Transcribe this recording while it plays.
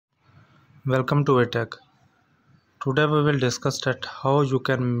Welcome to ATech. Today we will discuss that how you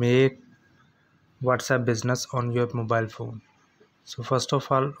can make WhatsApp business on your mobile phone. So first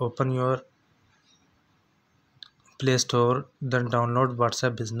of all, open your Play Store, then download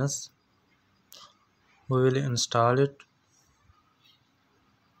WhatsApp business. We will install it.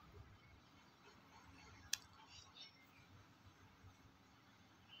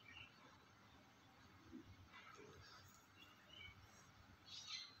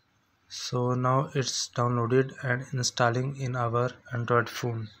 So now it's downloaded and installing in our Android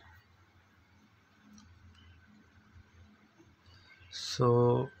phone.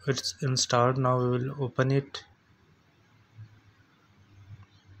 So it's installed. Now we will open it.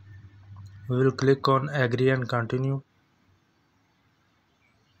 We will click on agree and continue.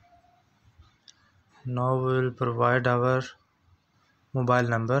 Now we will provide our mobile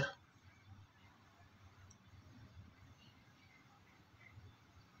number.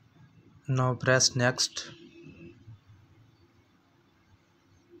 Now press next.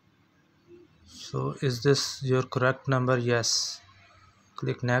 So is this your correct number? Yes.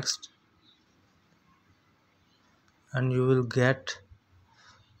 Click next and you will get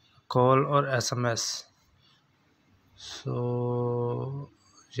call or SMS. So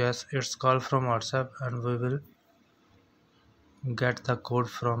yes, it's call from WhatsApp and we will get the code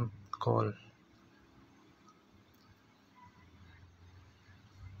from call.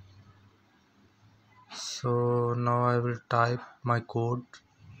 So now I will type my code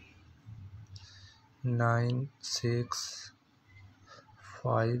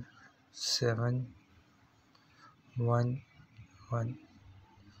 9657111.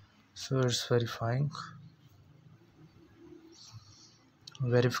 So it's verifying.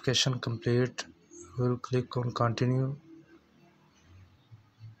 Verification complete. We'll click on continue.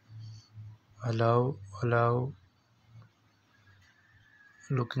 Allow.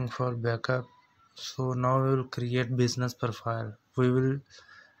 Looking for backup. So now we will create business profile. We will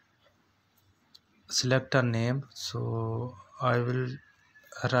select a name. So I will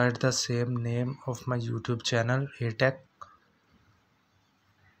write the same name of my YouTube channel, ATech.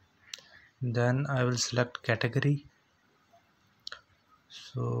 Then I will select category.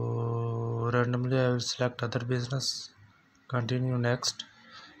 So randomly I will select other business. Continue next.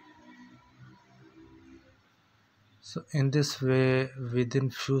 So in this way, within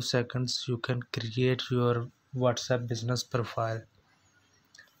few seconds you can create your WhatsApp business profile.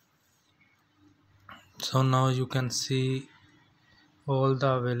 So now you can see all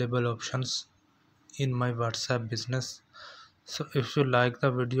the available options in my WhatsApp business. So if you like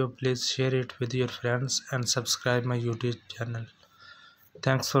the video, please share it with your friends and subscribe my YouTube channel.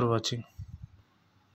 Thanks for watching.